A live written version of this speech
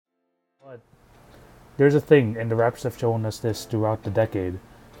But there's a thing, and the Raptors have shown us this throughout the decade.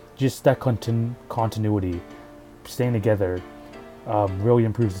 Just that continuity, staying together, really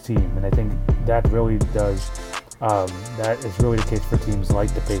improves the team, and I think that really does. That is really the case for teams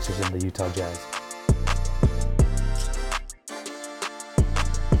like the Pacers and the Utah Jazz.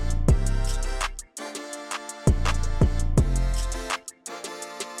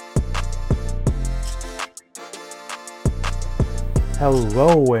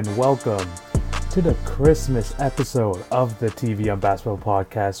 Hello and welcome to the Christmas episode of the TV on Basketball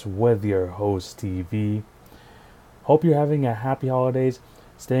podcast with your host TV. Hope you're having a happy holidays,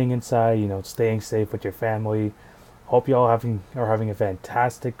 staying inside, staying safe with your family. Hope you all are having a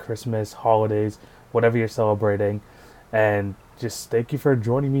fantastic Christmas holidays, whatever you're celebrating, and just thank you for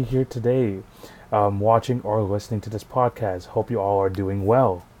joining me here today, watching or listening to this podcast. Hope you all are doing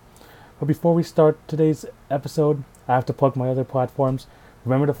well. But before we start today's episode, I have to plug my other platforms.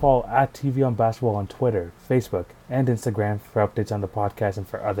 Remember to follow at TV on Basketball on Twitter, Facebook, and Instagram for updates on the podcast and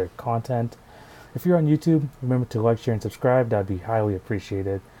for other content. If you're on YouTube, remember to like, share, and subscribe. That would be highly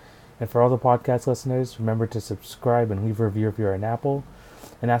appreciated. And for all the podcast listeners, remember to subscribe and leave a review if you're on Apple.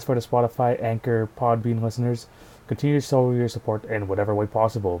 And as for the Spotify, Anchor, Podbean listeners, continue to show your support in whatever way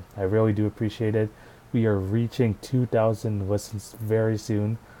possible. I really do appreciate it. We are reaching 2,000 listens very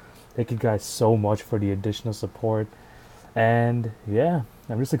soon. Thank you guys so much for the additional support. And yeah,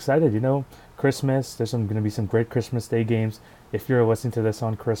 I'm just excited. Christmas, there's going to be some great Christmas Day games if you're listening to this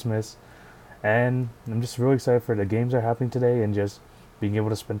on Christmas. And I'm just really excited for the games that are happening today and just being able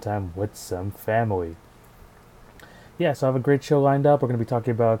to spend time with some family. Yeah, so I have a great show lined up. We're going to be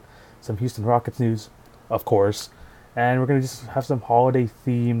talking about some Houston Rockets news, of course. And we're going to just have some holiday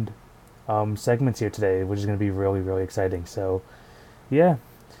themed segments here today, which is going to be really, really exciting. So yeah,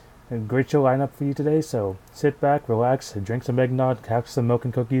 a great show lineup for you today, so sit back, relax, drink some eggnog, have some milk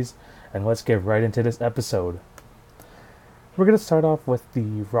and cookies, and let's get right into this episode. We're going to start off with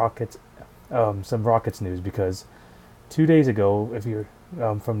the Rockets, some Rockets news, because 2 days ago, if you're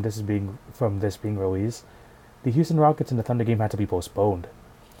from this being released, the Houston Rockets and the Thunder game had to be postponed,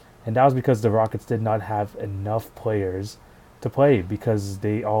 and that was because the Rockets did not have enough players to play because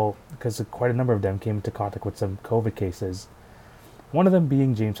quite a number of them came into contact with some COVID cases. One of them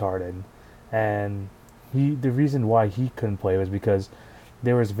being James Harden, and the reason why he couldn't play was because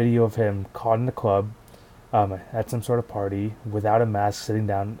there was video of him caught in the club, at some sort of party without a mask, sitting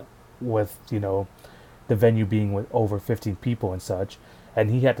down with the venue being with over 15 people and such, and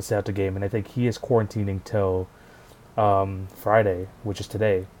he had to sit out the game. And I think he is quarantining till Friday, which is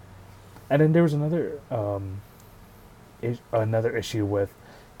today. And then there was another issue with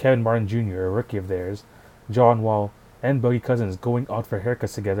Kevin Martin Jr., a rookie of theirs, John Wall, and Boogie Cousins going out for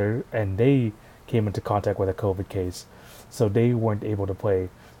haircuts together, and they came into contact with a COVID case, so they weren't able to play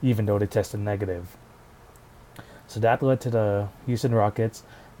even though they tested negative. So that led to the Houston Rockets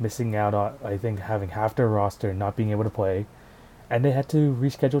missing out on, I think, having half their roster not being able to play, and they had to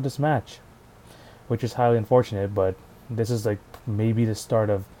reschedule this match, which is highly unfortunate. But this is like maybe the start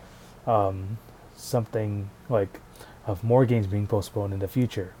of something like of more games being postponed in the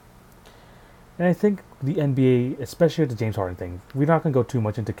future. And I think the NBA, especially with the James Harden thing, we're not going to go too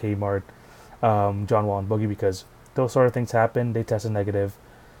much into Kmart, John Wall, and Boogie, because those sort of things happen. They tested negative.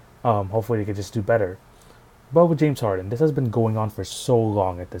 Hopefully they could just do better. But with James Harden, this has been going on for so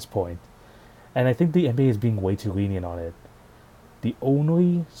long at this point. And I think the NBA is being way too lenient on it. The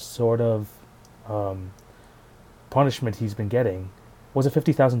only sort of punishment he's been getting was a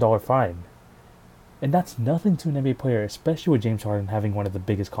 $50,000 fine. And that's nothing to an NBA player, especially with James Harden having one of the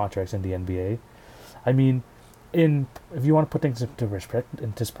biggest contracts in the NBA. I mean, if you want to put things into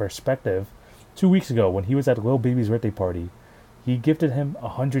perspective, 2 weeks ago when he was at Lil Baby's birthday party, he gifted him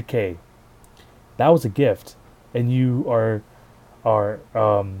 $100K. That was a gift, and you are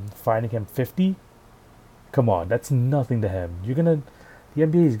fining him 50. Come on, that's nothing to him. The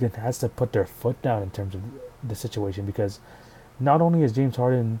NBA has to put their foot down in terms of the situation, because not only is James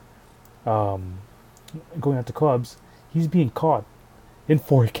Harden going out to clubs, he's being caught in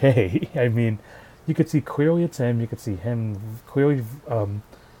 4K. I mean, you could see clearly it's him. You could see him clearly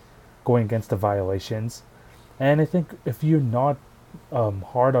going against the violations. And I think if you're not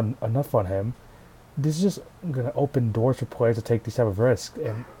hard enough on him, this is just going to open doors for players to take these type of risks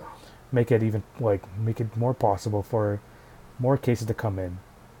and make it more possible for more cases to come in.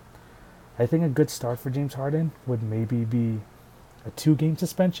 I think a good start for James Harden would maybe be a 2-game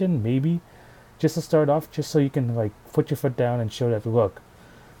suspension, maybe, just to start off, just so you can put your foot down and show that, look,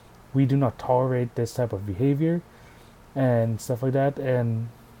 we do not tolerate this type of behavior and stuff like that. And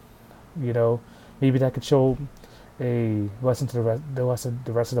maybe that could show a lesson to the rest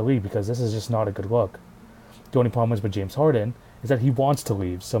of the league, because this is just not a good look. The only problem is with James Harden is that he wants to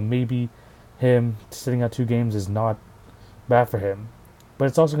leave, so maybe him sitting out 2 games is not bad for him, but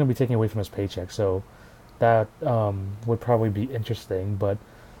it's also going to be taking away from his paycheck, so that would probably be interesting. But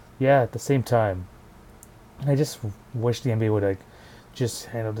yeah, at the same time, I just wish the NBA would just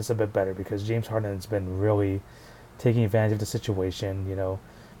handle this a bit better, because James Harden has been really taking advantage of the situation.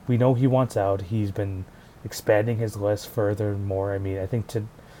 We know he wants out. He's been expanding his list furthermore. I mean, I think the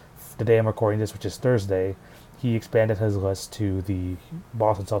day I'm recording this, which is Thursday, he expanded his list to the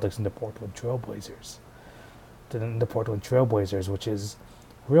Boston Celtics and the Portland Trailblazers. Which is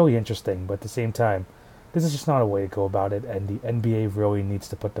really interesting, but at the same time, this is just not a way to go about it, and the NBA really needs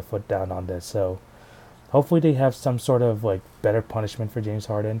to put the foot down on this. So hopefully they have some sort of better punishment for James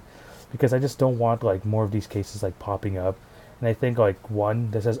Harden, because I just don't want more of these cases popping up. And I think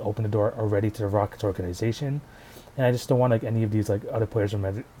one, this has opened the door already to the Rockets organization, and I just don't want any of these other players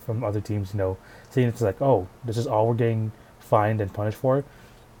from other teams, saying it's oh, this is all we're getting fined and punished for.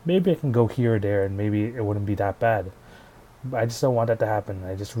 Maybe I can go here or there, and maybe it wouldn't be that bad. But I just don't want that to happen.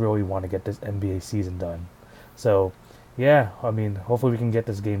 I just really want to get this NBA season done. So, yeah, I mean, hopefully we can get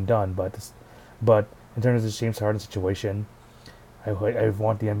this game done. But in terms of the James Harden situation, I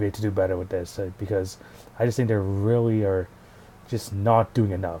want the NBA to do better with this, because I just think they really are just not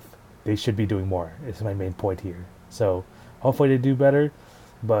doing enough. They should be doing more. Is my main point here. So hopefully they do better,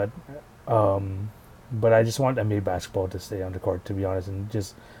 but I just want NBA basketball to stay on the court, to be honest, and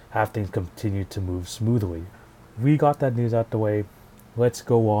just have things continue to move smoothly. We got that news out the way. Let's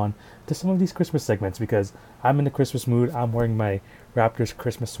go on to some of these Christmas segments, because I'm in the Christmas mood. I'm wearing my Raptors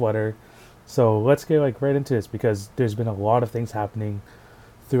Christmas sweater. So let's get right into this, because there's been a lot of things happening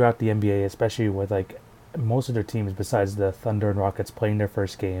throughout the NBA, especially with most of their teams besides the Thunder and Rockets playing their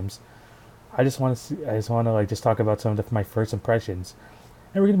first games. I just want to just talk about some of my first impressions.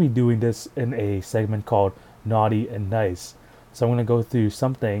 And we're going to be doing this in a segment called Naughty and Nice. So I'm going to go through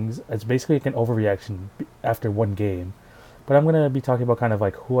some things. It's basically an overreaction after one game. But I'm going to be talking about kind of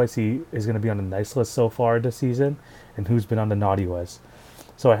who I see is going to be on the nice list so far this season, and who's been on the naughty list.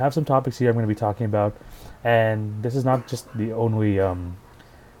 So I have some topics here I'm going to be talking about. And this is not just the only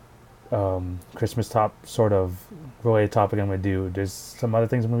Christmas sort of related topic I'm going to do. There's some other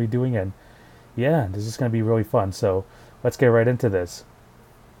things I'm going to be doing, and yeah, this is going to be really fun. So let's get right into this.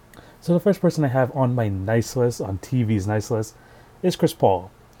 So the first person I have on my nice list, on TV's nice list, is Chris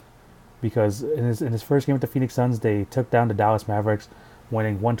Paul. Because in his first game with the Phoenix Suns, they took down the Dallas Mavericks,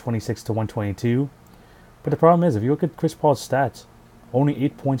 winning 126-122. But the problem is, if you look at Chris Paul's stats, only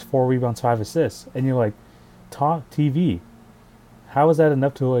 8 points, 4 rebounds, 5 assists, and you're like, top TV, how is that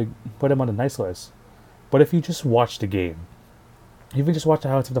enough to put him on the nice list? But if you just watch the game, even just watch the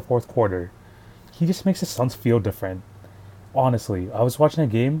highlights of the fourth quarter, he just makes the Suns feel different. Honestly, I was watching a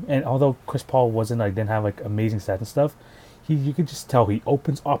game, and although Chris Paul didn't have amazing stats and stuff, you could just tell he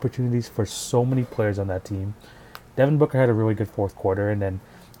opens opportunities for so many players on that team. Devin Booker had a really good fourth quarter, and then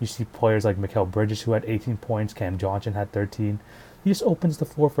you see players like Mikal Bridges, who had 18 points, Cam Johnson had 13. He just opens the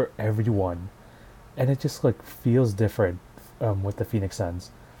floor for everyone, and it just feels different with the Phoenix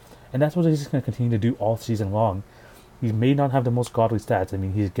Suns, and that's what he's just going to continue to do all season long. He may not have the most godly stats. I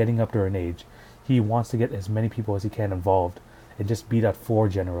mean, he's getting up there in age. He wants to get as many people as he can involved and just be that floor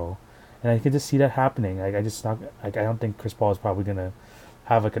general. And I can just see that happening. I don't think Chris Paul is probably gonna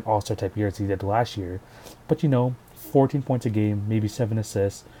have an all-star type year as he did last year. But 14 points a game, maybe 7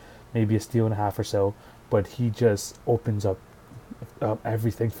 assists, maybe a steal and a half or so. But he just opens up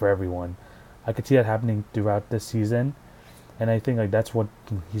everything for everyone. I could see that happening throughout this season, and I think that's what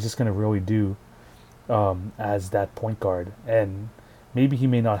he's just gonna really do as that point guard. And maybe he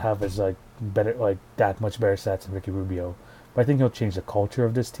may not have as better that much better stats than Ricky Rubio, but I think he'll change the culture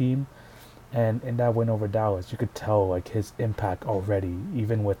of this team. And in that win over Dallas, you could tell his impact already,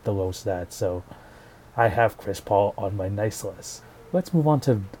 even with the low stats. So I have Chris Paul on my nice list. Let's move on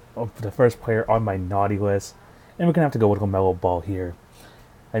to the first player on my naughty list, and we're gonna have to go with LaMelo Ball here.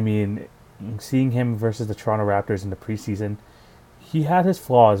 I mean, seeing him versus the Toronto Raptors in the preseason, he had his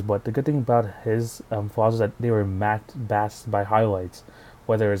flaws, but the good thing about his flaws is that they were masked by highlights,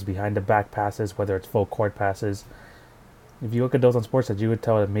 whether it's behind the back passes, whether it's full court passes. If you look at those on Sportsnet, you would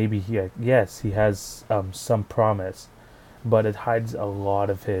tell that maybe he has some promise, but it hides a lot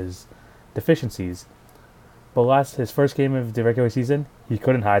of his deficiencies. But his first game of the regular season, he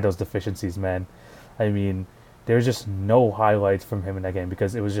couldn't hide those deficiencies, man. I mean, there's just no highlights from him in that game,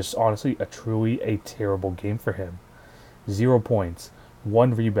 because it was just honestly truly a terrible game for him. 0 points,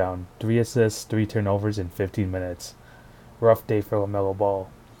 1 rebound, 3 assists, 3 turnovers in 15 minutes. Rough day for LaMelo Ball.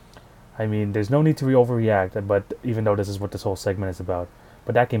 I mean, there's no need to overreact, but even though this is what this whole segment is about,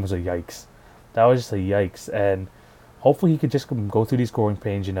 but that game was a yikes. That was just a yikes, and hopefully he could just go through these growing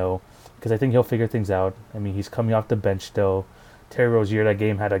pains, because I think he'll figure things out. I mean, he's coming off the bench still. Terry Rozier, that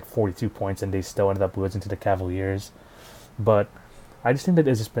game had like 42 points, and they still ended up losing to the Cavaliers. But I just think that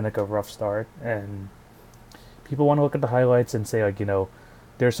it's just been like a rough start, and people want to look at the highlights and say like,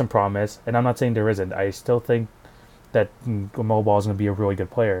 there's some promise, and I'm not saying there isn't. I still think that Mo Ball is going to be a really good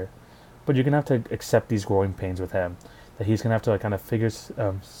player, but you're going to have to accept these growing pains with him. That he's going to have to like kind of figure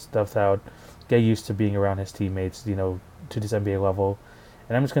stuff out, get used to being around his teammates, to this NBA level.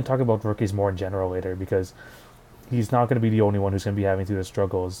 And I'm just going to talk about rookies more in general later, because he's not going to be the only one who's going to be having through the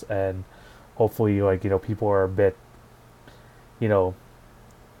struggles. And hopefully, like, people are a bit,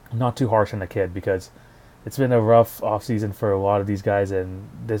 not too harsh on the kid, because it's been a rough off season for a lot of these guys, and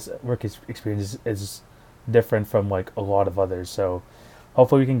this rookie experience is different from like a lot of others. So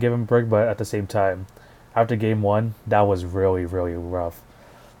hopefully we can give him a break, but at the same time, after game one, that was really, really rough.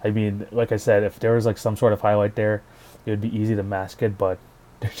 I mean, like I said, if there was like some sort of highlight there, it would be easy to mask it, but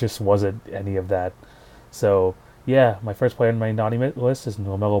there just wasn't any of that. So yeah, my first player on my naughty list is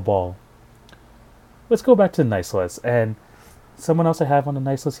LaMelo Ball. Let's go back to the nice list, and someone else I have on the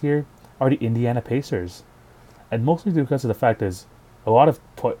nice list here are the Indiana Pacers, and mostly because of the fact is a lot of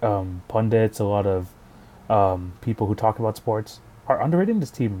pundits, a lot of people who talk about sports are underrating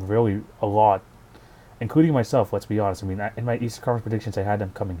this team really a lot, including myself. Let's be honest. I mean, in my Eastern Conference predictions, I had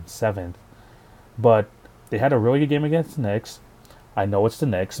them coming 7th, but they had a really good game against the Knicks. I know it's the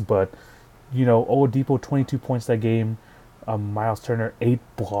Knicks, but Oladipo 22 points that game, Miles Turner 8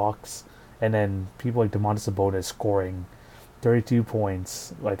 blocks, and then people like Domantas Sabonis scoring 32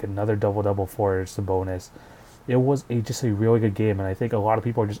 points, like another double-double for Sabonis. It was just a really good game, and I think a lot of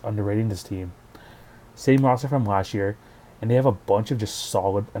people are just underrating this team. Same roster from last year, and they have a bunch of just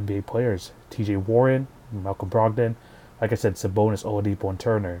solid NBA players. T.J. Warren, Malcolm Brogdon, like I said, Sabonis, Oladipo, and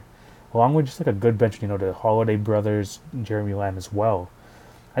Turner. Along with just like a good bench, the Holiday brothers, Jeremy Lamb as well.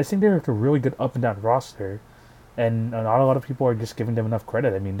 I just think they're like a really good up-and-down roster, and not a lot of people are just giving them enough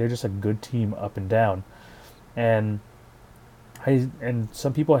credit. I mean, they're just a good team up and down. And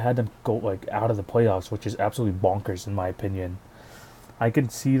some people had them go like out of the playoffs, which is absolutely bonkers in my opinion. I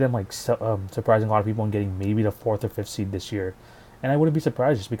could see them like surprising a lot of people and getting maybe the 4th or 5th seed this year, and I wouldn't be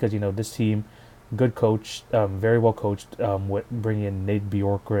surprised just because this team, good coach, very well coached, with bringing in Nate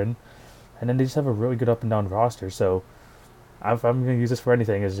Bjorkgren, and then they just have a really good up and down roster. So if I'm going to use this for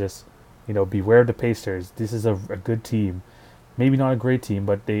anything, is just beware of the Pacers. This is a good team, maybe not a great team,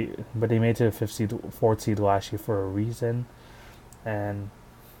 but they made it to the 5th seed, 4th seed last year for a reason. And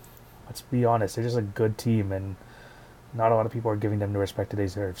let's be honest, they're just a good team, and not a lot of people are giving them the respect that they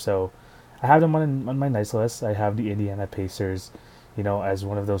deserve. So I have them on my nice list. I have the Indiana Pacers, as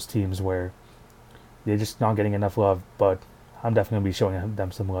one of those teams where they're just not getting enough love, but I'm definitely going to be showing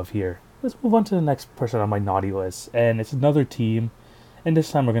them some love here. Let's move on to the next person on my naughty list, and it's another team, and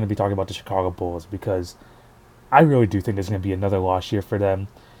this time we're going to be talking about the Chicago Bulls, because I really do think there's going to be another loss year for them.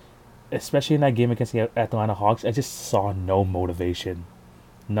 Especially in that game against the Atlanta Hawks, I just saw no motivation.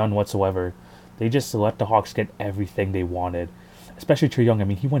 None whatsoever. They just let the Hawks get everything they wanted. Especially Trae Young. I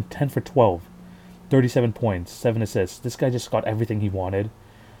mean, he went 10 for 12. 37 points, 7 assists. This guy just got everything he wanted.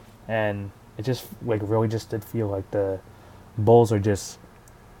 And it just really just did feel like the Bulls are just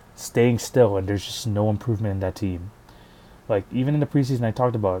staying still, and there's just no improvement in that team. Like, even in the preseason I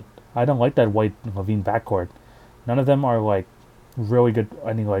talked about, I don't like that White-Levine backcourt. None of them are like really good,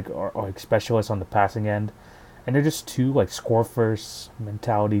 or like specialists on the passing end, and they're just two like score first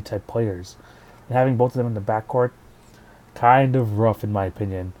mentality type players, and having both of them in the backcourt, kind of rough in my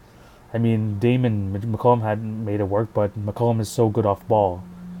opinion. I mean, Damon McCollum hadn't made it work, but McCollum is so good off ball.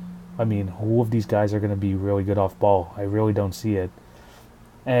 I mean, who of these guys are going to be really good off ball? I really don't see it.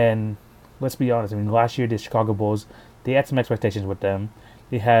 And let's be honest, I mean, last year the Chicago Bulls, they had some expectations with them.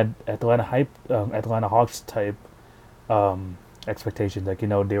 They had Atlanta Hawks type expectations, like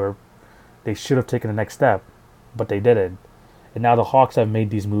they should have taken the next step, but they didn't. And now the Hawks have made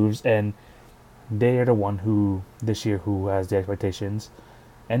these moves, and they are the one who this year who has the expectations,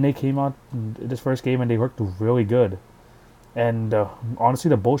 and they came out this first game and they worked really good. And honestly,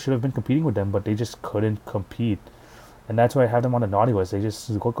 the Bulls should have been competing with them, but they just couldn't compete, and that's why I have them on the naughty list. They just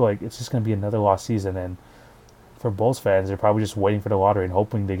look like it's just going to be another lost season, and for Bulls fans, they're probably just waiting for the lottery and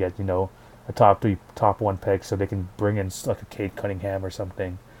hoping they get a top 3, top 1 pick so they can bring in like a Cade Cunningham or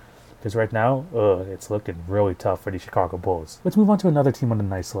something. Because right now, it's looking really tough for the Chicago Bulls. Let's move on to another team on the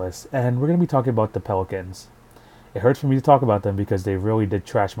nice list, and we're going to be talking about the Pelicans. It hurts for me to talk about them because they really did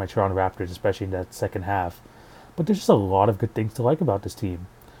trash my Toronto Raptors, especially in that second half. But there's just a lot of good things to like about this team.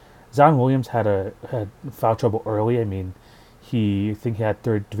 Zion Williams had foul trouble early. I mean, I think he had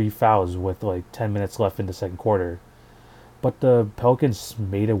three fouls with like 10 minutes left in the second quarter. But the Pelicans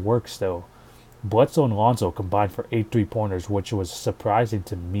made it work still. Bledsoe and Lonzo combined for 8 3-pointers, which was surprising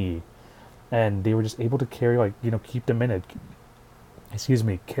to me. And they were just able to carry, keep them in it. Excuse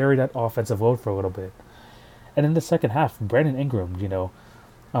me, carry that offensive load for a little bit. And in the second half, Brandon Ingram,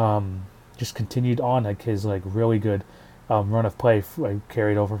 just continued on like his like really good run of play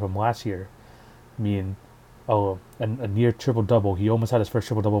carried over from last year. I mean, a near triple double. He almost had his first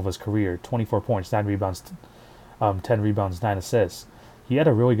triple double of his career. 24 points, 9 rebounds, 10 rebounds, 9 assists. He had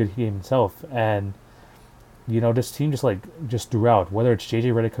a really good game himself, and this team just threw out. Whether it's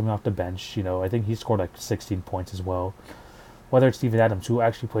JJ Redick coming off the bench, I think he scored like 16 points as well. Whether it's Steven Adams, who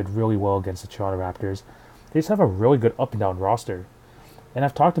actually played really well against the Toronto Raptors, they just have a really good up and down roster. And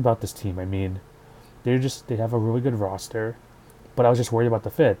I've talked about this team. I mean, they have a really good roster, but I was just worried about the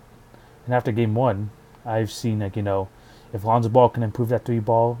fit. And after game one, I've seen if Lonzo Ball can improve that three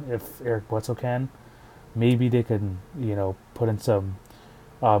ball, if Eric Bledsoe can, maybe they can put in some.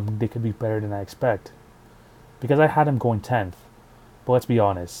 They could be better than I expect, because I had them going 10th. But let's be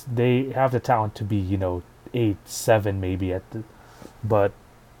honest, they have the talent to be 8, 7 maybe but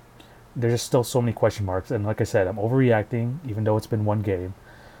there's just still so many question marks. And like I said, I'm overreacting, even though it's been one game.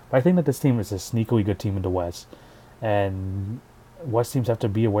 But I think that this team is a sneakily good team in the West, and West teams have to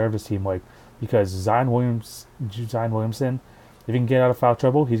be aware of this team, because Zion Williamson, if he can get out of foul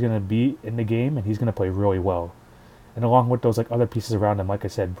trouble, he's gonna be in the game and he's gonna play really well. And along with those other pieces around him, like I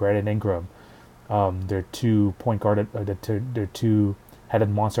said, Brandon Ingram, their two point guard, their two headed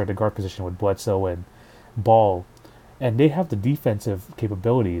monster at the guard position with Bledsoe and Ball, and they have the defensive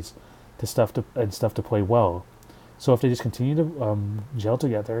capabilities stuff to play well. So if they just continue to gel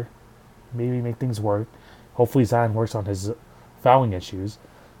together, maybe make things work. Hopefully Zion works on his fouling issues,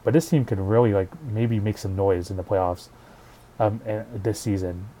 but this team could really maybe make some noise in the playoffs this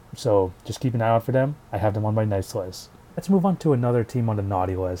season. So just keep an eye out for them. I have them on my nice list. Let's move on to another team on the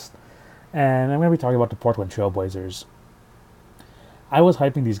naughty list, and I'm going to be talking about the Portland Trailblazers. I was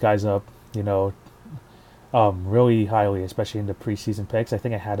hyping these guys up, really highly, especially in the preseason picks. I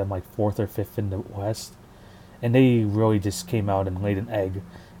think I had them like 4th or 5th in the West, and they really just came out and laid an egg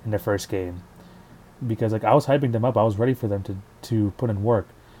in their first game, because I was hyping them up. I was ready for them to put in work,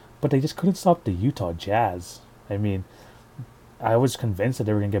 but they just couldn't stop the Utah Jazz. I mean, I was convinced that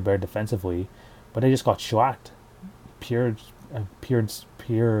they were going to get better defensively, but they just got shellacked. Pure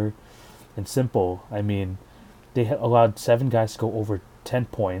and simple. I mean, they allowed 7 guys to go over 10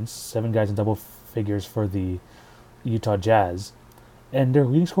 points, 7 guys in double figures for the Utah Jazz, and their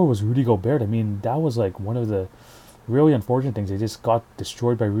leading scorer was Rudy Gobert. I mean, that was one of the really unfortunate things. They just got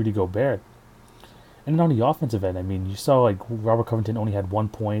destroyed by Rudy Gobert. And then on the offensive end, I mean, you saw Robert Covington only had 1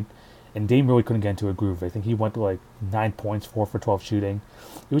 point, and Dame really couldn't get into a groove. I think he went to 9 points, 4 for 12 shooting.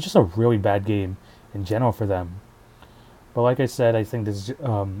 It was just a really bad game in general for them. But like I said, I think this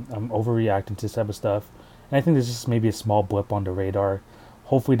I'm overreacting to this type of stuff, and I think this is just maybe a small blip on the radar.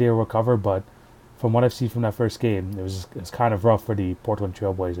 Hopefully they'll recover, but from what I've seen from that first game, it's kind of rough for the Portland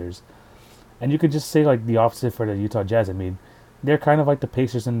Trailblazers. And you could just say the opposite for the Utah Jazz. I mean, they're kind of like the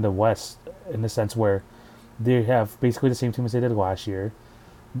Pacers in the West, in the sense where they have basically the same team as they did last year,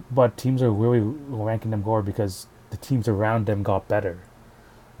 but teams are really ranking them lower because the teams around them got better.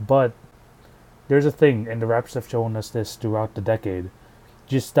 But there's a thing, and the Raptors have shown us this throughout the decade,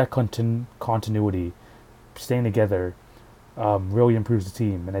 just that continuity, staying together, really improves the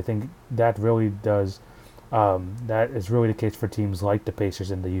team. And I think that really does, that is really the case for teams like the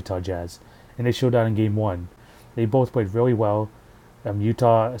Pacers and the Utah Jazz. And they showed that in game 1. They both played really well.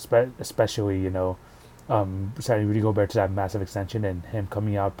 Utah, especially, signing Rudy Gobert to that massive extension and him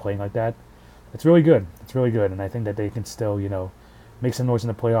coming out playing like that, it's really good. It's really good, and I think that they can still, make some noise in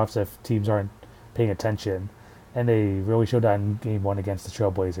the playoffs if teams aren't paying attention. And they really showed that in game 1 against the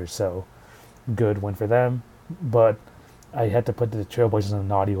Trailblazers. So, good win for them. But I had to put the Trailblazers on the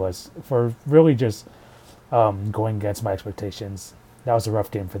naughty list for really just going against my expectations. That was a rough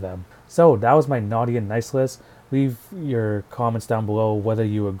game for them. So that was my naughty and nice list. Leave your comments down below whether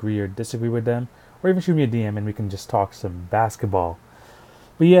you agree or disagree with them, or even shoot me a DM and we can just talk some basketball.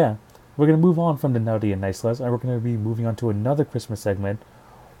 But yeah, we're going to move on from the naughty and nice list, and we're going to be moving on to another Christmas segment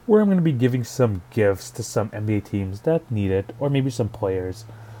where I'm going to be giving some gifts to some NBA teams that need it, or maybe some players.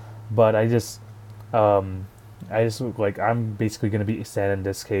 But I'm basically going to be Santa in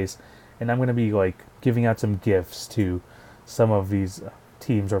this case, and I'm going to be giving out some gifts to some of these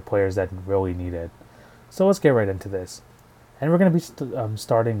teams or players that really need it. So let's get right into this. And we're going to be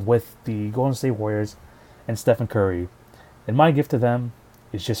starting with the Golden State Warriors and Stephen Curry. And my gift to them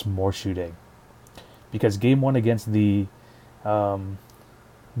is just more shooting. Because game one against the um,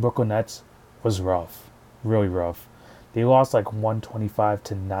 Brooklyn Nets was rough, really rough. They lost like 125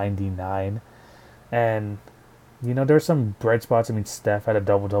 to 99, and there's some bright spots. I mean, Steph had a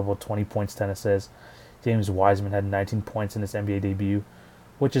double double, 20 points, 10 assists. James Wiseman had 19 points in his NBA debut,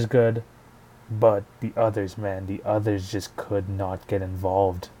 which is good. But the others, man, the others just could not get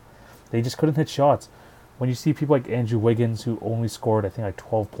involved. They just couldn't hit shots. When you see people like Andrew Wiggins, who only scored, I think, like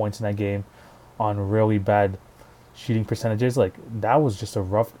 12 points in that game on really bad shooting percentages, like, that was just a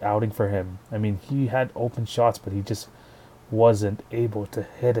rough outing for him. I mean, he had open shots, but he just wasn't able to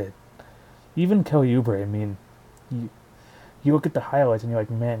hit it. Even Kelly Oubre, I mean, you look at the highlights and you're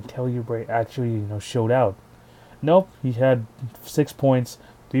like, man, Kelly Oubre actually, showed out. Nope, he had 6 points,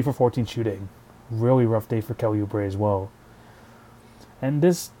 3 for 14 shooting. Really rough day for Kelly Oubre as well. And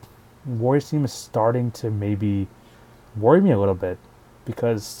this Warriors team is starting to maybe worry me a little bit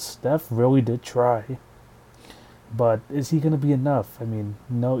because Steph really did try. But is he going to be enough? I mean,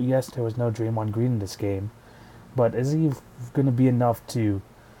 yes, there was no Draymond Green in this game. But is he going to be enough to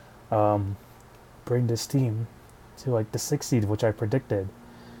bring this team to like the 6th seed, which I predicted?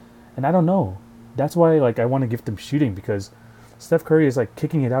 And I don't know. That's why I want to give them shooting, because Steph Curry is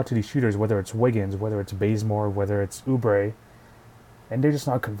kicking it out to these shooters, whether it's Wiggins, whether it's Bazemore, whether it's Oubre, and they're just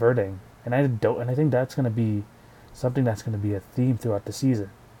not converting. And I think that's going to be something that's going to be a theme throughout the season.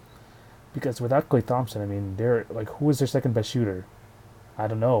 Because without Klay Thompson, I mean, they're who is their second best shooter? I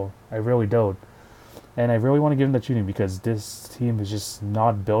don't know. I really don't. And I really want to give them that shooting because this team is just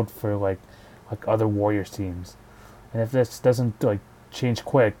not built for like other Warriors teams. And if this doesn't change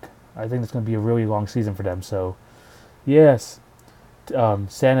quick, I think it's going to be a really long season for them. So, yes,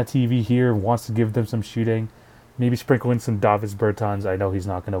 Santa TV here wants to give them some shooting. Maybe sprinkle in some Davis Bertans. I know he's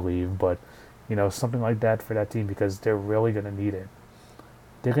not going to leave, but something like that for that team because they're really going to need it.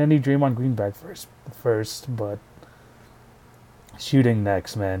 They're going to need Draymond Green back first, but shooting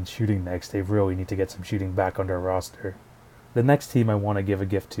next, man. Shooting next. They really need to get some shooting back on their roster. The next team I want to give a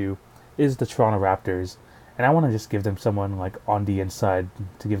gift to is the Toronto Raptors. And I want to just give them someone on the inside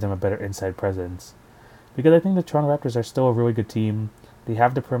to give them a better inside presence. Because I think the Toronto Raptors are still a really good team. They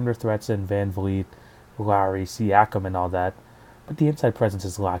have the perimeter threats in Van Vliet, Lowry, Siakam, and all that. But the inside presence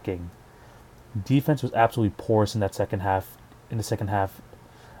is lacking. Defense was absolutely porous in the second half, in the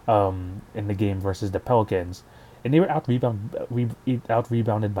game versus the Pelicans. And they were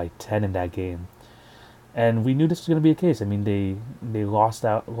out-rebounded by 10 in that game. And we knew this was going to be a case. I mean, they lost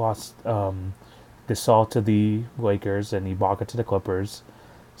Gasol to the Lakers and Ibaka to the Clippers.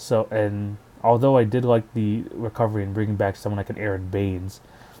 So, and although I did like the recovery and bringing back someone like an Aaron Baines,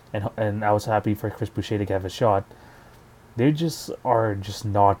 and I was happy for Chris Boucher to have a shot, they are just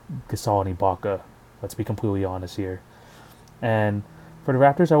not Gasol and Ibaka. Let's be completely honest here. And for the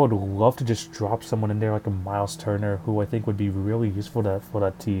Raptors, I would love to just drop someone in there like a Miles Turner, who I think would be really useful for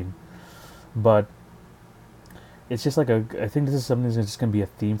that team. But it's just I think this is something that's just going to be a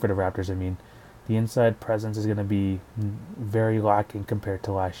theme for the Raptors. I mean, the inside presence is going to be very lacking compared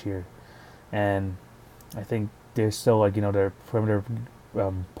to last year. And I think they're still their perimeter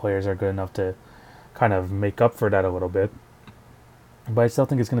players are good enough to kind of make up for that a little bit. But I still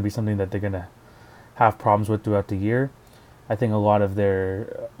think it's going to be something that they're going to have problems with throughout the year. I think a lot of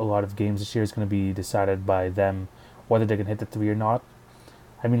games this year is going to be decided by them whether they can hit the three or not.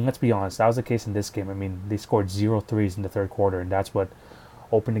 I mean, let's be honest, that was the case in this game. I mean, they scored 0 threes in the third quarter, and that's what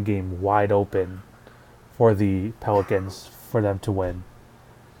opened the game wide open for the Pelicans for them to win.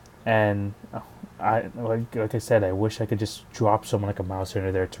 And like I said, I wish I could just drop someone like a Miles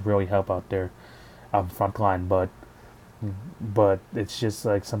Turner there to really help out their front line, but it's just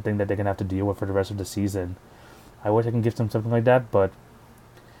something that they're gonna have to deal with for the rest of the season. I wish I can give them something like that, but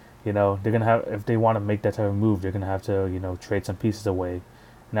they're gonna have, if they want to make that type of move, they're gonna have to trade some pieces away.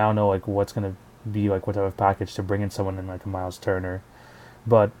 And I don't know what's gonna be what type of package to bring in someone in a Miles Turner,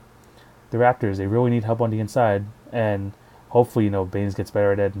 but the Raptors, they really need help on the inside, and hopefully Baines gets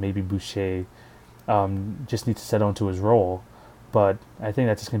better at it. Maybe Boucher just needs to settle into his role, but I think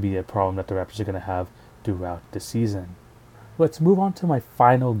that's just gonna be a problem that the Raptors are gonna have throughout the season. Let's move on to my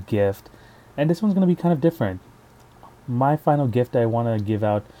final gift, and this one's gonna be kind of different. My final gift I want to give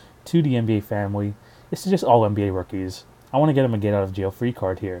out to the NBA family is to just all NBA rookies. I want to get them a get out of jail free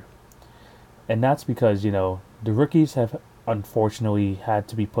card here. And that's because, the rookies have unfortunately had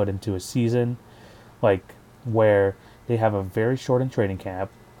to be put into a season where they have a very shortened training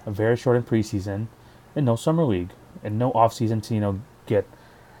camp, a very shortened preseason, and no summer league, and no off season to, get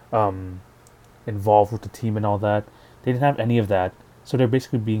involved with the team and all that. They didn't have any of that. So they're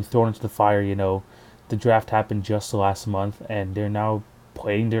basically being thrown into the fire, The draft happened just last month, and they're now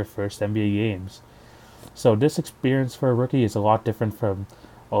playing their first NBA games. So this experience for a rookie is a lot different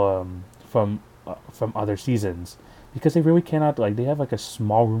um, from other seasons because they really cannot like they have like a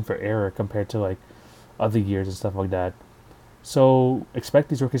small room for error compared to like other years and stuff like that. So expect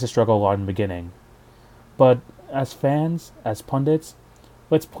these rookies to struggle a lot in the beginning. But as fans, as pundits,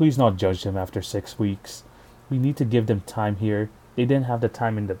 let's please not judge them after 6 weeks. We need to give them time here. They didn't have the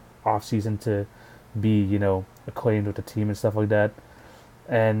time in the off season to be, acclaimed with the team and stuff like that.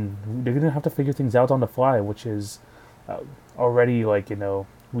 And they're gonna have to figure things out on the fly, which is uh, already like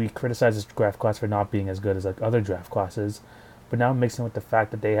we criticize this draft class for not being as good as like other draft classes, but now mixing with the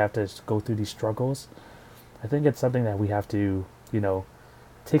fact that they have to go through these struggles, I think it's something that we have to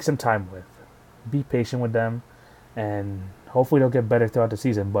take some time with, be patient with them, and hopefully they'll get better throughout the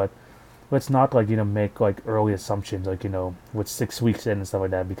season. But let's not like make like early assumptions like with 6 weeks in and stuff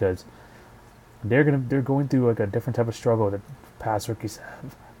like that because they're going through like a different type of struggle that past rookies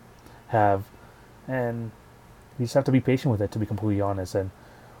have, and you just have to be patient with it, to be completely honest. And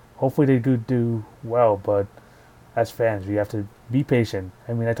hopefully they do well. But as fans, we have to be patient.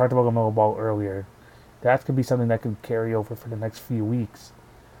 I mean, I talked about LaMelo Ball earlier. That could be something that could carry over for the next few weeks,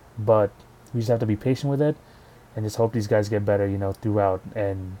 but we just have to be patient with it and just hope these guys get better, throughout,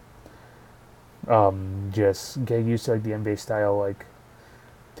 and just get used to like the NBA style, like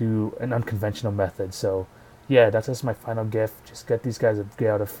through an unconventional method. So yeah, that's just my final gift. Just get these guys a get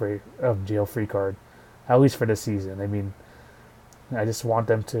out of jail free card, at least for this season. I mean, I just want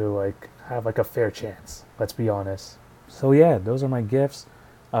them to like have like a fair chance. Let's be honest. So yeah, those are my gifts.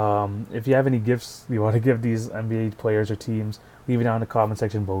 If you have any gifts you want to give these NBA players or teams, leave it down in the comment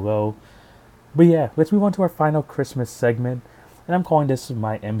section below. But yeah, let's move on to our final Christmas segment, and I'm calling this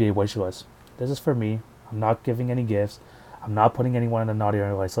my NBA wish list. This is for me. I'm not giving any gifts. I'm not putting anyone on the naughty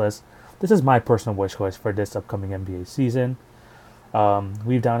or nice list. This is my personal wish list for this upcoming NBA season.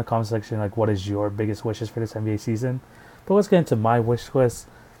 Leave down in the comment section like what is your biggest wishes for this NBA season. But let's get into my wish list,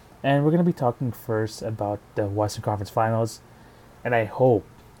 and we're gonna be talking first about the Western Conference Finals, and I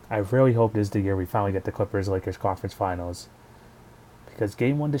really hope this is the year we finally get the Clippers-Lakers Conference Finals. Because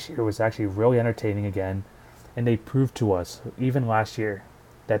Game 1 this year was actually really entertaining again, and they proved to us, even last year,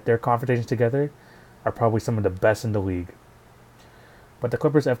 that their confrontations together are probably some of the best in the league. But the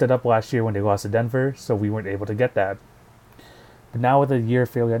Clippers effed it up last year when they lost to Denver, so we weren't able to get that. But now with a year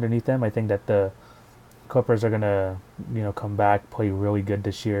fairly underneath them, I think that the Clippers are going to, come back, play really good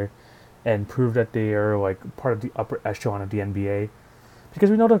this year, and prove that they are like part of the upper echelon of the NBA. Because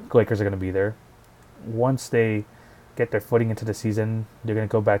we know the Lakers are going to be there. Once they get their footing into the season, they're going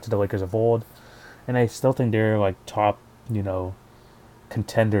to go back to the Lakers of old. And I still think they're like top,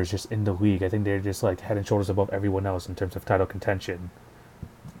 contenders just in the league. I think they're just like head and shoulders above everyone else in terms of title contention.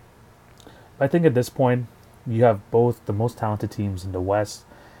 But I think at this point, you have both the most talented teams in the West.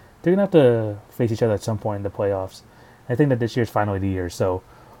 They're going to have to face each other at some point in the playoffs. And I think that this year is finally the year. So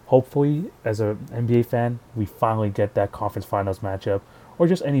hopefully, as an NBA fan, we finally get that conference finals matchup, or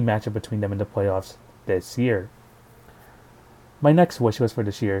just any matchup between them in the playoffs this year. My next wish list for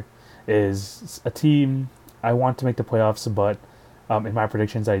this year is a team I want to make the playoffs, but in my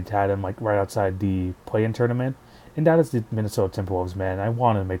predictions I had them like right outside the play-in tournament, and that is the Minnesota Timberwolves. Man, I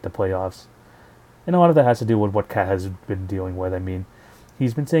want to make the playoffs, and a lot of that has to do with what Cat has been dealing with. I mean,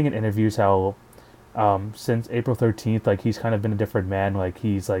 he's been saying in interviews how since April 13th, like he's kind of been a different man. Like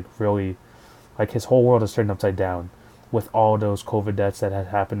he's like really, like his whole world is turned upside down with all those COVID deaths that had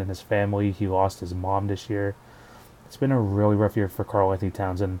happened in his family. He lost his mom this year. It's been a really rough year for Karl Anthony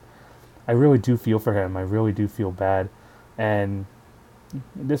Towns, and I really do feel for him. I really do feel bad, and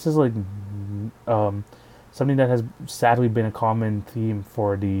this is like something that has sadly been a common theme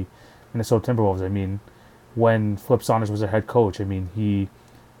for the Minnesota Timberwolves. I mean, when Flip Saunders was their head coach, I mean he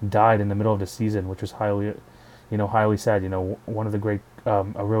died in the middle of the season, which was highly sad. One of the great,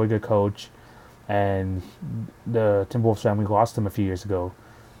 a really good coach, and the Timberwolves family lost him a few years ago,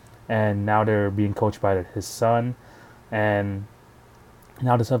 and now they're being coached by his son, and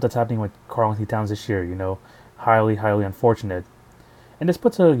now the stuff that's happening with Karl Anthony Towns this year, highly unfortunate, and this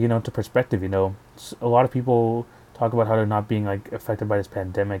puts to perspective. A lot of people talk about how they're not being like affected by this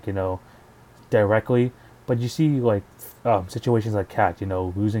pandemic, directly. But you see, like, situations like Cat,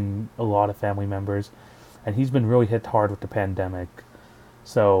 losing a lot of family members, and he's been really hit hard with the pandemic.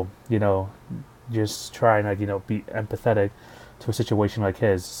 So, just try and, like, be empathetic to a situation like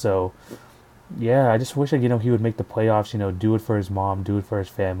his. So, yeah, I just wish that, he would make the playoffs, do it for his mom, do it for his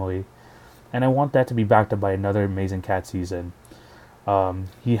family. And I want that to be backed up by another amazing Cat season.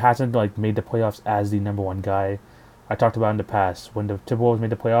 He hasn't, like, made the playoffs as the number one guy. I talked about in the past, when the Timberwolves made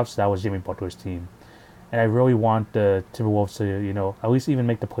the playoffs, that was Jimmy Butler's team. and I really want the Timberwolves to, at least even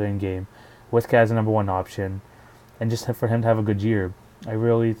make the play-in game with Cat as the number one option, and just for him to have a good year. I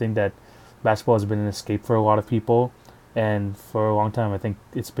really think that basketball has been an escape for a lot of people, and for a long time I think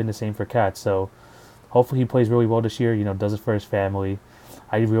it's been the same for Cat. So hopefully he plays really well this year. Does it for his family.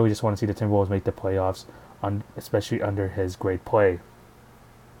 I really just want to see the Timberwolves make the playoffs, especially under his great play.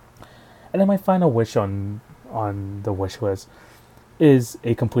 And then my final wish on the wish list is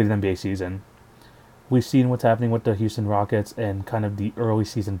a completed NBA season. We've seen what's happening with the Houston Rockets and kind of the early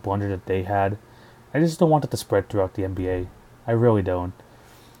season blunder that they had. I just don't want it to spread throughout the NBA. I really don't.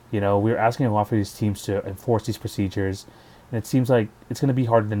 We're asking a lot for these teams to enforce these procedures, and it seems like it's going to be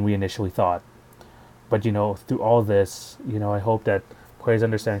harder than we initially thought. But, through all this, I hope that players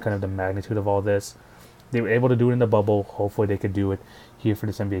understand kind of the magnitude of all this. They were able to do it in the bubble. Hopefully they could do it here for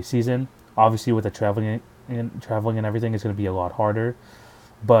this NBA season. Obviously, with the traveling and everything, it's going to be a lot harder.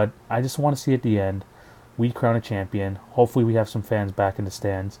 But I just want to see at the end, we crown a champion. Hopefully we have some fans back in the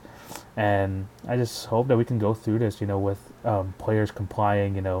stands. And I just hope that we can go through this, with players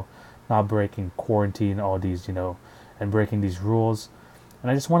complying, not breaking quarantine, all these, and breaking these rules. And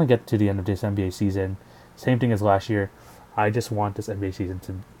I just want to get to the end of this NBA season. Same thing as last year. I just want this NBA season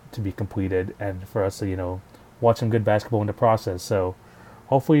to be completed and for us to, watch some good basketball in the process. So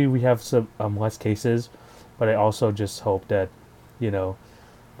hopefully we have some less cases, but I also just hope that,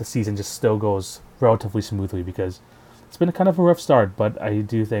 the season just still goes relatively smoothly, because it's been kind of a rough start, but I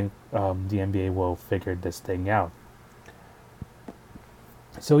do think the NBA will figure this thing out.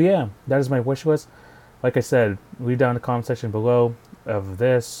 So yeah, that is my wish list. Like I said, leave down in the comment section below of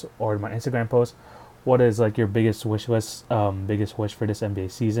this or my Instagram post. What is like your biggest wish list, biggest wish for this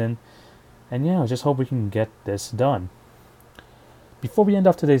NBA season? And yeah, I just hope we can get this done. Before we end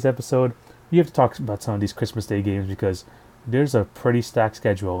off today's episode, we have to talk about some of these Christmas Day games, because there's a pretty stacked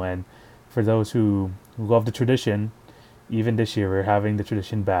schedule, and for those who love the tradition, even this year we're having the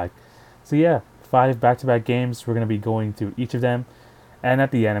tradition back. So yeah, 5 back-to-back games. We're going to be going through each of them, and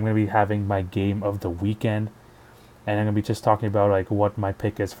at the end I'm going to be having my game of the weekend, and I'm going to be just talking about like what my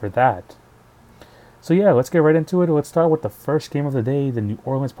pick is for that. So yeah, let's get right into it. Let's start with the first game of the day, the New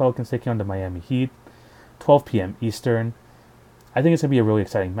Orleans Pelicans taking on the Miami Heat, 12 p.m. Eastern. I think it's going to be a really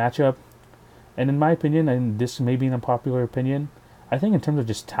exciting matchup. And in my opinion, and this may be an unpopular opinion, I think in terms of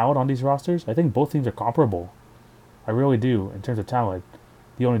just talent on these rosters, I think both teams are comparable. I really do, in terms of talent.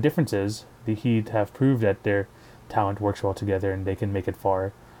 The only difference is the Heat have proved that their talent works well together and they can make it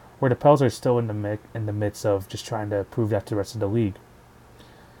far, where the Pels are still in the midst of just trying to prove that to the rest of the league.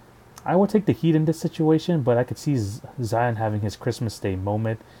 I would take the Heat in this situation, but I could see Zion having his Christmas Day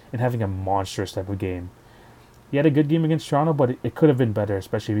moment and having a monstrous type of game. He had a good game against Toronto, but it could have been better,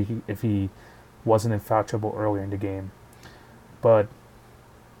 especially if he wasn't in foul trouble earlier in the game. But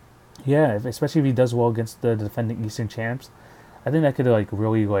yeah, especially if he does well against the defending Eastern champs, I think that could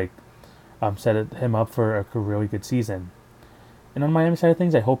really set him up for a really good season. And on Miami side of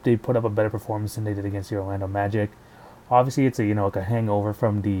things, I hope they put up a better performance than they did against the Orlando Magic. Obviously, it's a hangover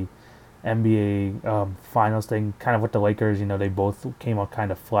from the NBA finals thing, kind of with the Lakers. They both came out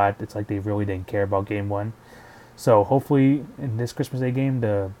kind of flat. It's like they really didn't care about Game 1. So hopefully in this Christmas Day game,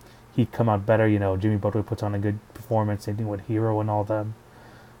 the Heat come out better. Jimmy Butler puts on a good performance. Same thing with Hero and all them.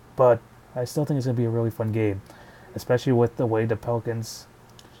 But I still think it's going to be a really fun game, especially with the way the Pelicans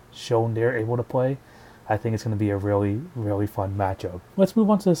shown they're able to play. I think it's going to be a really, really fun matchup. Let's move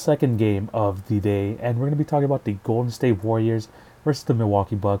on to the second game of the day, and we're going to be talking about the Golden State Warriors versus the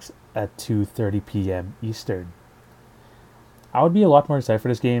Milwaukee Bucks at 2:30 p.m. Eastern. I would be a lot more excited for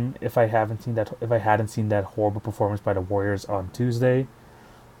this game if I hadn't seen that horrible performance by the Warriors on Tuesday.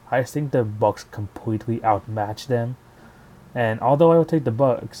 I think the Bucks completely outmatched them. And although I would take the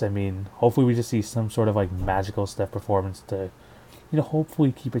Bucks, hopefully we just see some sort of magical Steph performance to,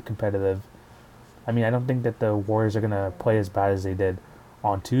 hopefully keep it competitive. I don't think that the Warriors are going to play as bad as they did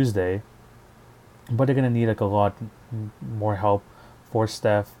on Tuesday, but they're going to need a lot more help for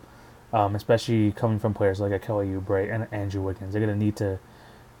Steph, especially coming from players like Kelly Oubre and Andrew Wiggins. They're going to need to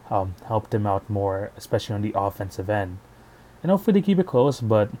help them out more, especially on the offensive end. And hopefully they keep it close,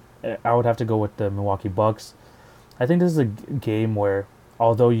 but I would have to go with the Milwaukee Bucks. I think this is a game where,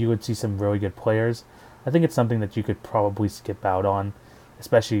 although you would see some really good players, I think it's something that you could probably skip out on,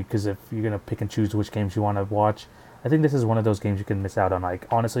 especially because if you're going to pick and choose which games you want to watch, I think this is one of those games you can miss out on.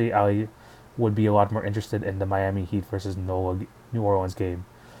 Honestly, I would be a lot more interested in the Miami Heat versus New Orleans game.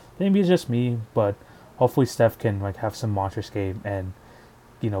 Maybe it's just me, but hopefully Steph can have some monstrous game and,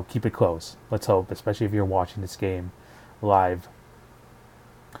 keep it close. Let's hope, especially if you're watching this game live.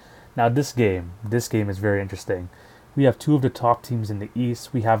 Now this game is very interesting We have two of the top teams in the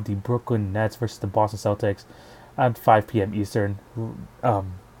East. We have the Brooklyn Nets versus the Boston Celtics at 5 p.m. Eastern.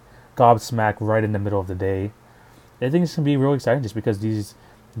 Um, Gobsmack right in the middle of the day. I think it's gonna be really exciting just because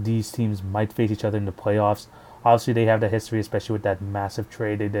these teams might face each other in the playoffs. Obviously, they have that history, especially with that massive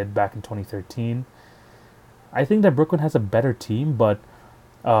trade they did back in 2013. I think that Brooklyn has a better team, but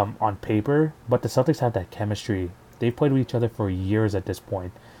on paper, but the Celtics have that chemistry. They've played with each other for years at this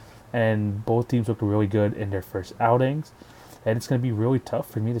point, and both teams look really good in their first outings. And it's going to be really tough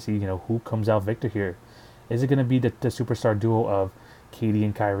for me to see, who comes out victor here. Is it going to be the superstar duo of Katie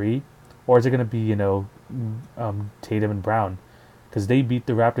and Kyrie, or is it going to be, Tatum and Brown? Because they beat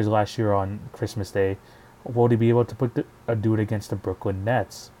the Raptors last year on Christmas Day. Will they be able to do it against the Brooklyn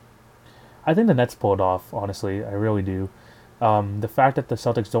Nets? I think the Nets pulled off, honestly. I really do. The fact that the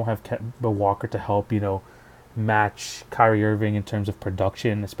Celtics don't have Kemba Walker to help, match Kyrie Irving in terms of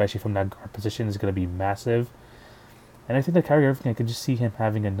production, especially from that guard position, is going to be massive. And I think that Kyrie Irving, I could just see him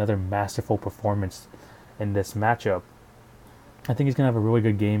having another masterful performance in this matchup. I think he's going to have a really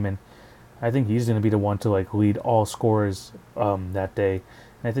good game, and I think he's going to be the one to lead all scorers that day.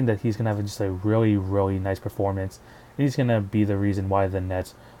 And I think that he's going to have just a really, really nice performance. And he's going to be the reason why the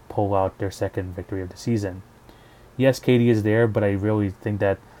Nets pull out their second victory of the season. Yes, KD is there, but I really think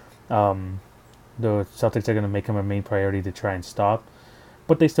that the Celtics are going to make him a main priority to try and stop.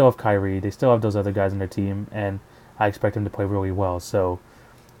 But they still have Kyrie. They still have those other guys on their team, and I expect him to play really well. So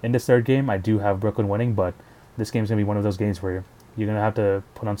in this third game, I do have Brooklyn winning, but this game's going to be one of those games where you're going to have to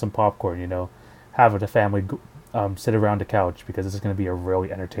put on some popcorn, have the family sit around the couch, because this is going to be a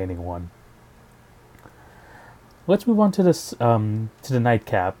really entertaining one. Let's move on to this to the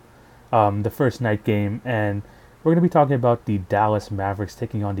nightcap, the first night game, and we're going to be talking about the Dallas Mavericks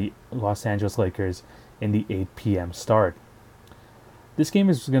taking on the Los Angeles Lakers in the 8 p.m. start. This game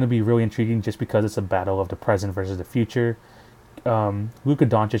is going to be really intriguing just because it's a battle of the present versus the future. Luka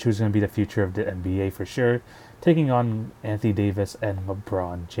Doncic, who's going to be the future of the NBA for sure, taking on Anthony Davis and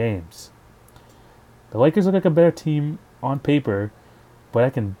LeBron James. The Lakers look like a better team on paper, but I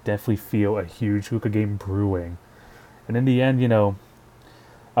can definitely feel a huge Luka game brewing. And in the end,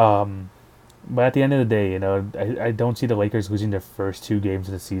 but at the end of the day, I don't see the Lakers losing their first two games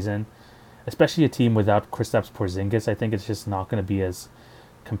of the season, especially a team without Kristaps Porzingis. I think it's just not going to be as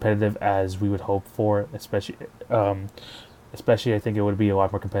competitive as we would hope for, especially I think it would be a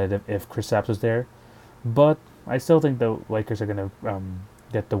lot more competitive if Kristaps was there. But I still think the Lakers are going to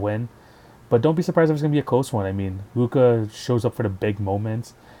get the win. But don't be surprised if it's going to be a close one. I mean, Luka shows up for the big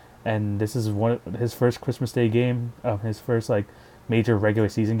moments, and this is his first Christmas Day game, his first major regular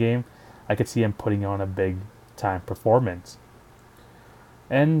season game. I could see him putting on a big time performance.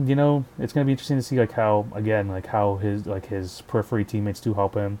 And it's going to be interesting to see how his periphery teammates do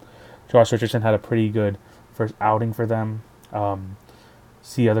help him. Josh Richardson had a pretty good first outing for them.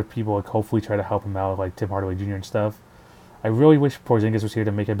 See other people hopefully try to help him out, like Tim Hardaway Jr. and stuff. I really wish Porzingis was here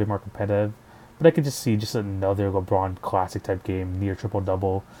to make it a bit more competitive, but I could just see another LeBron classic type game, near triple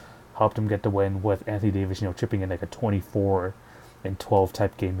double, helped him get the win with Anthony Davis, chipping in a 24 and 12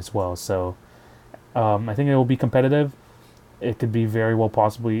 type game as well. So I think it will be competitive. It could be very well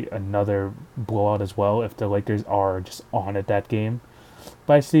possibly another blowout as well if the Lakers are just on it that game.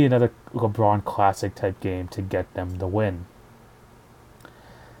 But I see another LeBron classic type game to get them the win.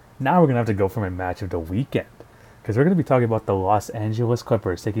 Now we're going to have to go for my match of the weekend, because we're going to be talking about the Los Angeles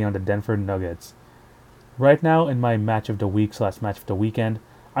Clippers taking on the Denver Nuggets. Right now in my match of the week / match of the weekend,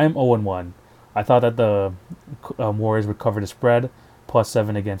 I am 0-1. I thought that the Warriors would cover the spread,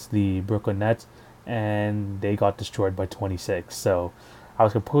 +7 against the Brooklyn Nets, and they got destroyed by 26. So I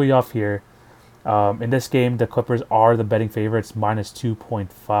was completely off here. In this game, the Clippers are the betting favorites,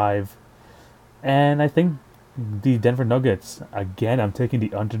 -2.5. And I think the Denver Nuggets, again, I'm taking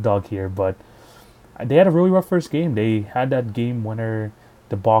the underdog here, but they had a really rough first game. They had that game winner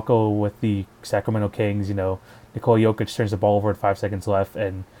debacle with the Sacramento Kings. Nikola Jokic turns the ball over with 5 seconds left,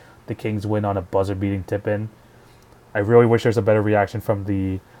 and the Kings win on a buzzer-beating tip-in. I really wish there's a better reaction from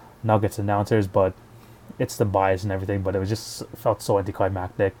the Nuggets announcers, but it's the bias and everything, but it was just felt so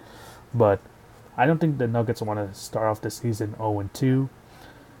anticlimactic. But I don't think the Nuggets want to start off the season 0-2.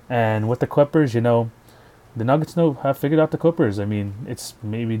 And with the Clippers, the Nuggets have figured out the Clippers. I mean, it's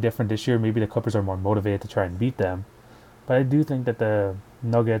maybe different this year. Maybe the Clippers are more motivated to try and beat them. But I do think that the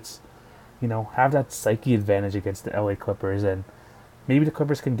Nuggets, have that psyche advantage against the LA Clippers. And maybe the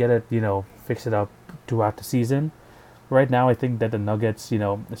Clippers can get it, fix it up throughout the season. Right now, I think that the Nuggets,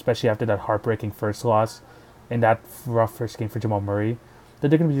 especially after that heartbreaking first loss and that rough first game for Jamal Murray, that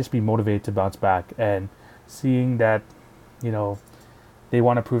they're going to just be motivated to bounce back. And seeing that, they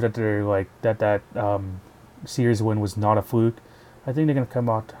want to prove that they're series win was not a fluke. I think they're going to come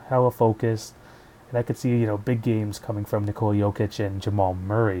out hella focused. And I could see, big games coming from Nikola Jokic and Jamal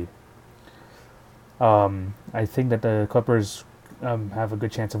Murray. I think that the Clippers have a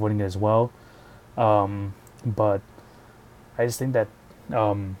good chance of winning it as well. But I just think that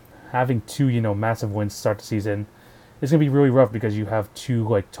having two, massive wins to start the season is going to be really rough because you have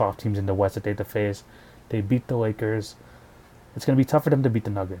two, top teams in the West that they have to face. They beat the Lakers. It's going to be tough for them to beat the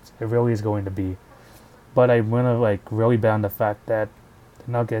Nuggets. It really is going to be. But I'm going to, really bet on the fact that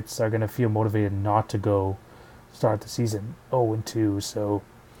the Nuggets are going to feel motivated not to go start the season 0-2. So,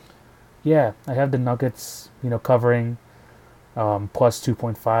 yeah, I have the Nuggets, covering plus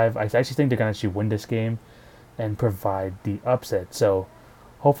 2.5. I actually think they're going to actually win this game and provide the upset. So,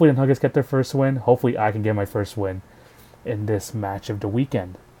 hopefully the Nuggets get their first win. Hopefully I can get my first win in this match of the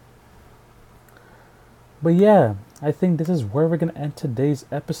weekend. But yeah, I think this is where we're going to end today's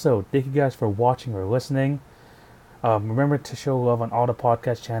episode. Thank you guys for watching or listening. Remember to show love on all the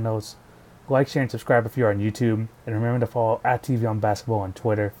podcast channels. Like, share, and subscribe if you're on YouTube. And remember to follow at TV on Basketball on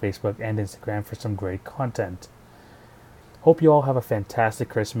Twitter, Facebook, and Instagram for some great content. Hope you all have a fantastic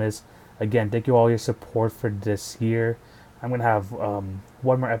Christmas. Again, thank you all your support for this year. I'm going to have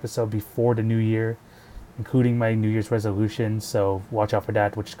one more episode before the new year, including my New Year's resolution. So watch out for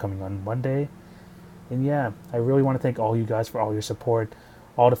that, which is coming on Monday. And yeah, I really want to thank all you guys for all your support,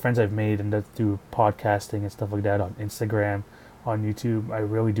 all the friends I've made through podcasting and stuff like that on Instagram, on YouTube. I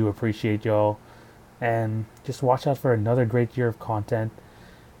really do appreciate y'all. And just watch out for another great year of content.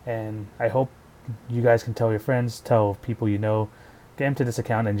 And I hope you guys can tell your friends, tell people you know, get into this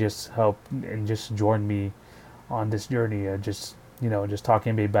account and just help and just join me on this journey of just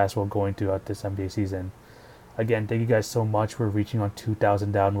talking NBA basketball going throughout this NBA season. Again, thank you guys so much. We're reaching on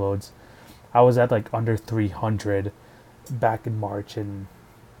 2,000 downloads. I was at under 300 back in March, and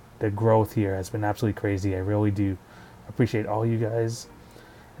the growth here has been absolutely crazy. I really do appreciate all you guys.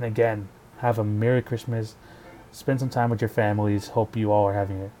 And again, have a Merry Christmas. Spend some time with your families. Hope you all are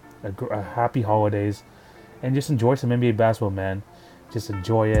having a happy holidays. And just enjoy some NBA basketball, man. Just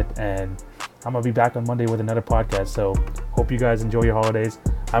enjoy it. And I'm going to be back on Monday with another podcast. So hope you guys enjoy your holidays.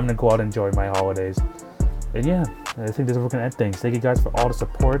 I'm going to go out and enjoy my holidays. And yeah, I think this is where we're going to end things. Thank you guys for all the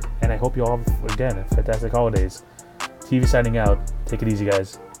support. And I hope you all have, again, fantastic holidays. TV signing out. Take it easy,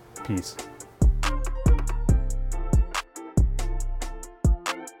 guys. Peace.